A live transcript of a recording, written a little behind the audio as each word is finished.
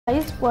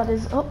Guys, what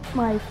is up,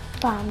 my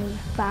family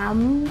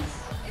fams?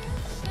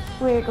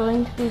 We're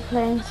going to be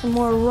playing some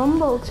more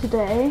Rumble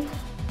today,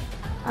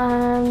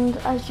 and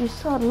as you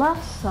saw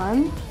last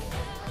time,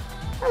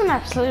 I'm an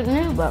absolute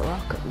noob at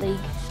Rocket League.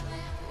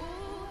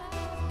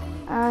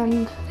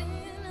 And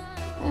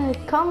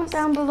comment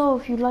down below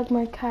if you like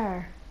my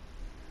car,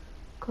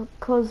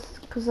 cause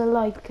I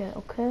like it,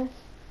 okay?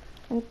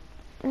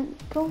 And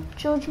don't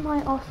judge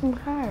my awesome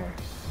car,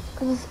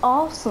 cause it's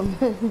awesome.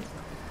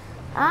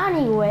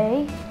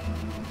 Anyway,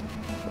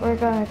 we're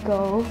gonna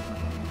go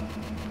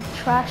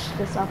trash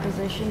this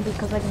opposition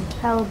because I can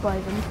tell by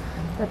them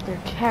that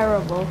they're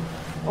terrible.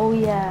 Oh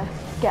yeah,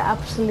 get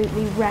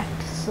absolutely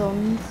wrecked,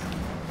 sons.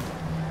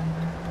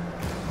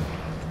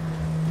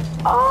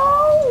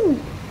 Oh!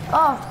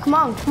 Oh, come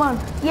on, come on.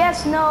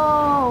 Yes,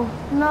 no.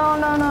 No,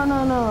 no, no,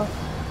 no, no.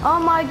 Oh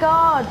my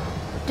god.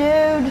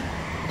 Dude,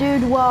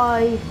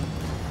 why?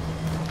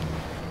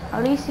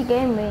 At least he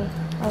gave me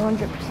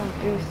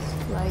 100% boost.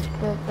 Like,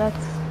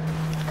 that's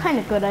kind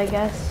of good, I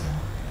guess.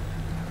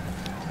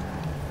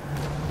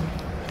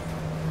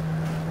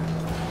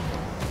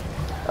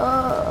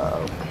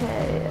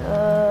 Okay,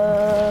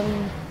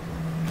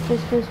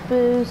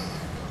 boost.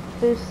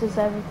 Boost is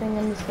everything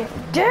in this game.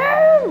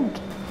 Dude!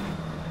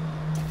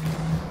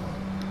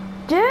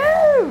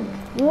 Dude!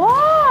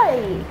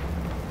 Why?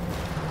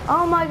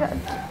 Oh my god.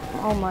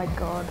 Oh my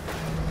god.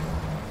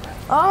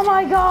 Oh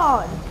my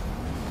god!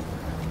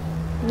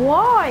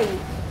 Why?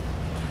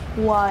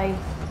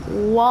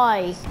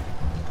 Why?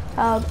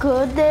 How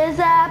could this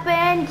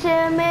happen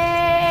to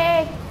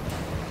me?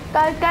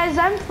 Guys,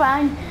 I'm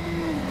fine.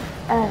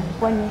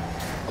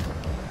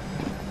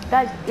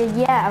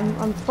 Yeah,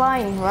 I'm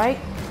fine, right?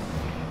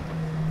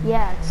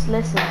 Yeah,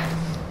 listen.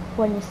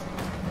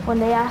 When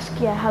they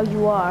ask you how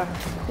you are,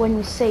 when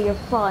you say you're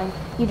fine,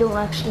 you don't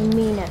actually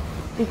mean it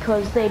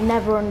because they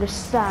never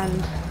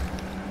understand.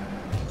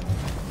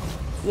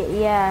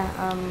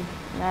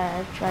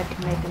 I tried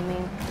to make a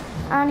meme.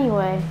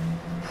 Anyway.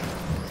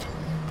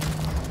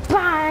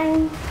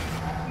 Bang!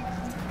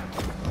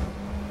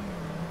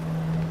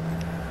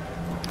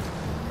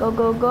 Go,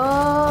 go,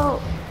 go!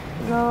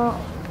 No.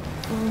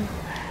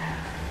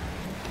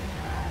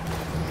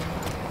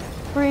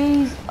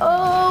 Freeze!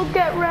 Oh,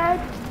 get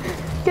wrecked!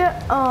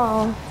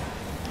 Oh.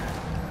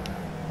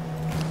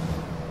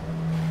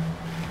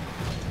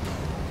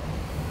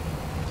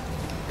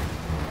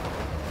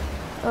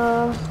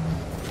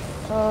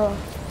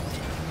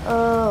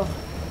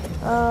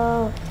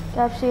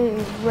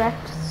 Absolutely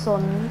wrecked,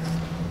 sons.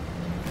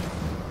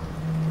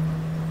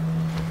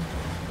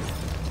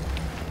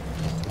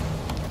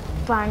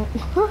 Bang.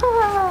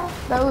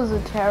 That was a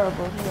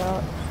terrible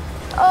shot.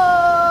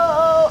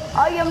 Oh,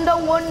 I am the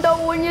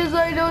one, yes,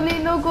 I don't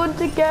need no good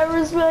to get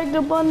respect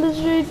up on the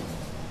street.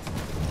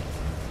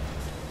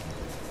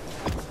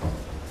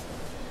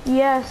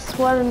 Yes,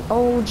 what an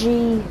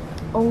OG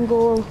own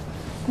goal.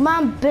 Come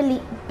on,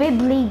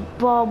 Bibbly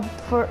Bob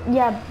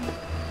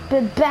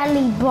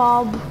Belly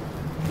Bob.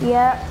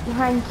 Yeah,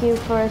 thank you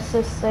for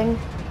assisting.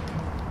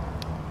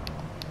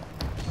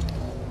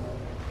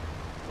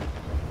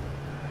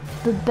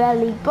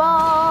 Belly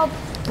Bob,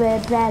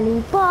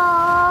 Belly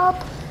Bob,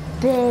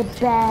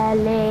 Belly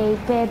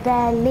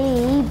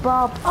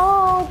Bob.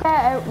 Oh,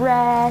 get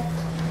wrecked.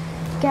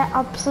 Get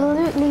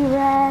absolutely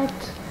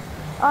wrecked.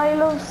 I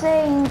love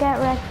saying get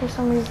wrecked for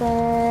some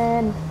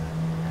reason.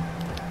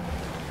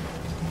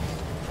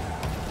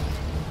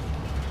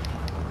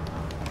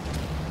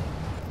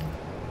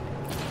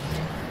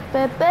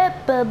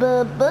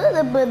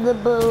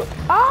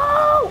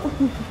 Oh!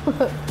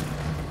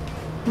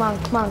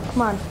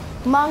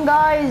 Come on,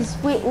 guys,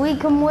 we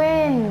can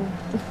win.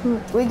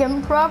 We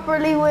can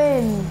properly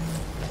win.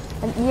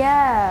 And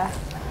yeah.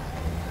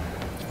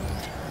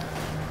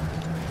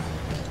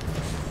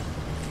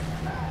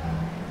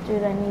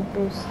 Dude, I need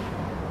boost.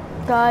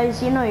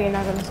 Guys, you know you're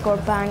not gonna score.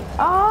 Bang.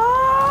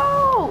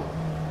 Oh!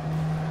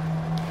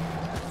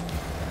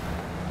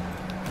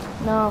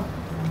 No.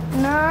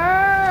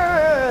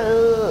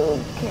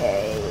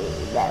 Okay,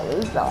 that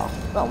was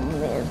awesome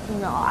this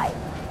night.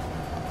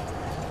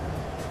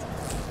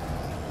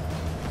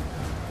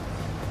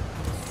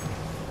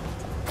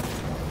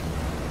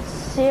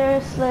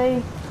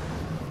 Seriously,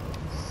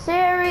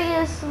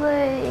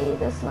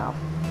 that's not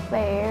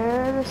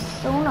fair. That's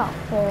so not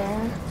fair.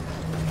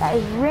 That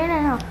is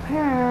really not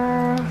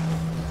fair.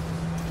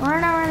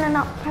 Really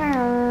not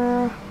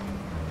fair.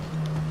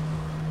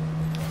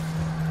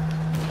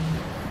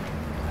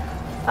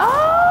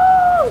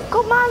 Oh,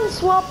 command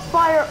swap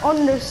fire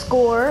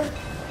underscore.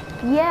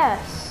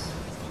 Yes.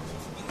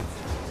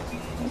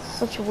 It's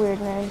such a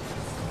weird name.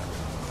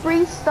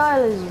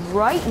 Freestyle is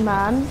right,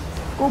 man.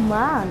 Good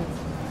man.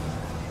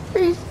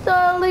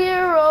 Freestyle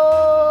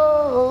heroes.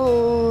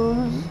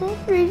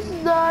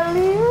 Freestyle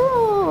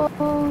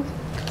heroes.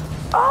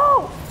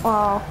 Oh!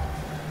 Wow.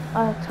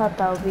 I thought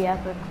that would be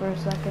epic for a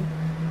second.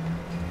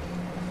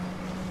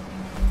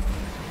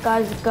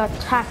 Guys, I've got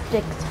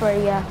tactics for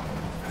you.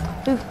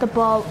 Boost the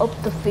ball up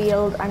the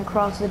field and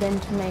cross it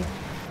into me.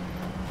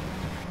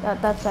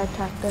 That's our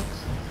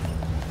tactics.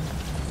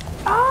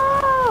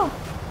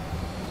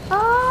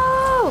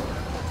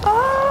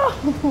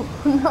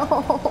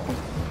 No.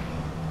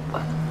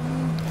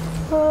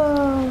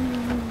 Okay.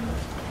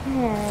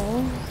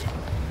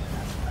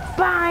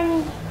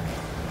 Bang.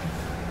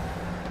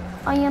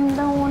 I am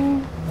the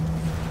one.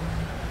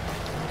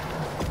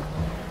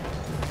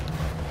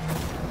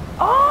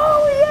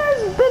 Oh yes,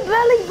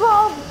 Belly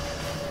Bob.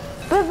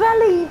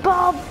 Belly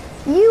Bob,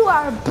 you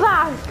are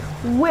back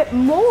with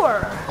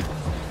more.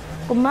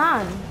 Come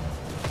on.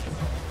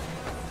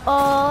 Oh,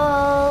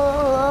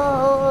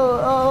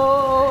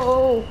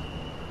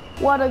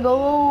 what a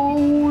goal.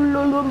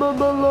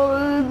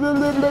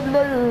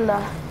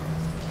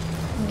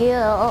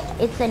 Girl,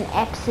 it's an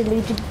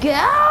absolute go.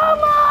 Oh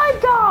my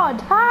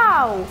god,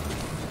 how?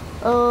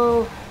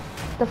 Oh,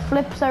 the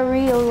flips are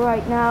real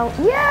right now.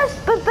 Yes,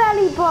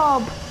 Belly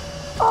Bob.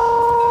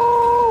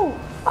 Oh,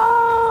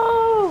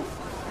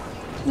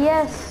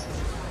 yes.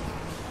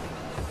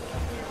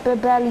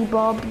 Belly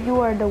Bob, you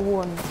are the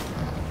one.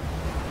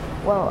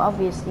 Well,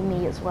 obviously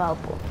me as well,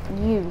 but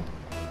you.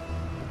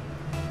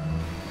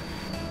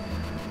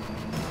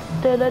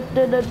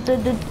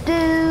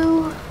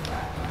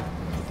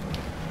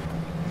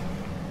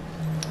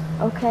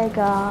 Okay,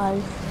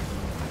 guys.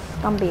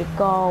 It's gonna be a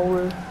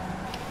goal.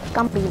 It's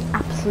gonna be an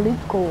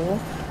absolute goal.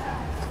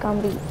 It's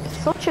gonna be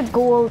such a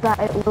goal that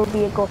it will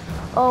be a goal.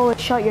 Oh, it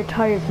shot your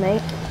tires,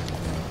 mate.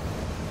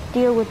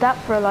 Deal with that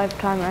for a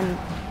lifetime, and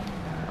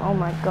oh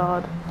my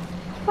god.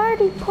 Why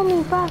did he pull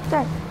me back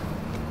there?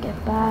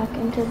 Get back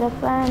into the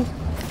fence.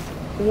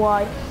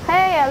 Why?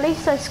 Hey, at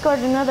least I scored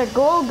another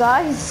goal,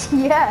 guys.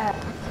 Yeah.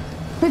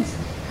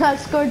 I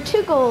scored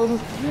 2 goals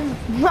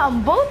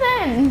on both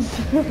ends.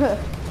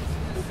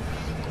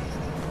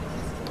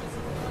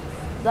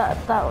 That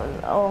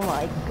was, oh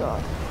my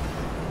god.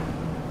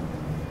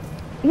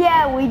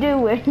 Yeah, we do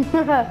win.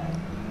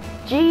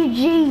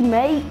 GG,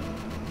 mate.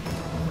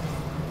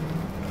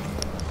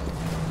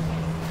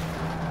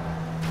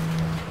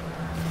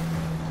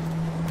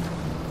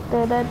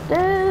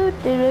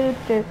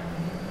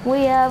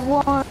 We have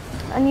won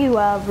and you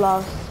have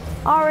lost.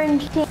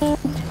 Orange team,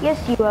 yes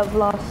you have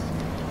lost.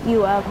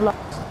 You have lost.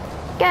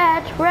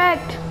 Get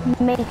wrecked,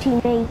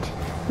 matey mate.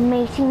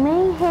 Matey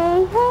mate,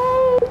 hey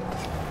hey.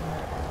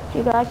 Do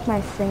you like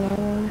my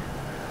singing?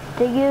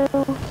 Do you?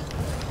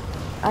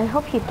 I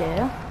hope you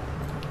do.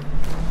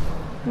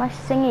 My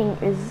singing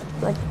is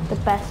like the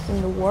best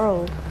in the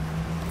world.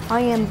 I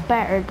am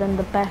better than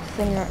the best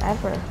singer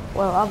ever.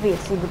 Well,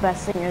 obviously the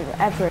best singer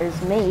ever is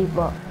me,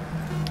 but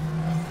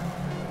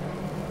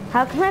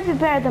how can I be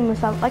better than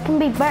myself? I can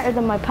be better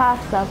than my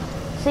past self.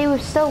 See,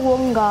 we've still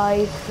won,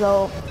 guys,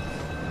 so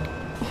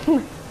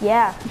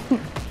yeah.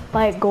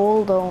 By a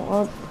goal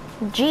though.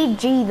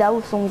 GG, that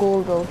was some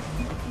goal though.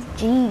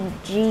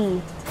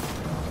 GG.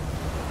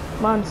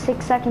 Come on,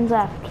 6 seconds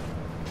left.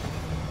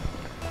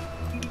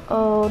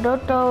 Oh, do.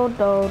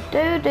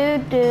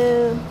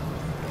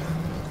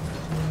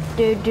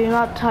 Dude, do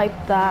not type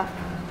that.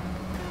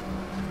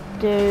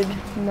 Dude,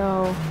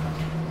 no.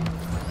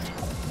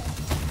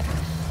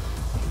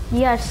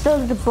 Yeah, still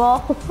the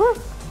ball.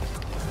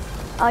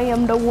 I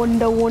am the one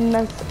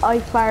that I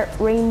fart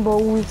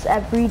rainbows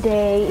every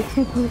day.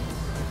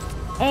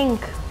 Ink,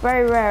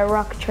 very rare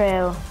rock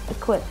trail,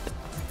 equipped.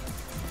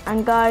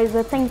 And guys,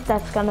 I think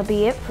that's gonna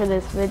be it for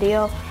this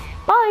video.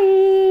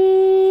 Bye!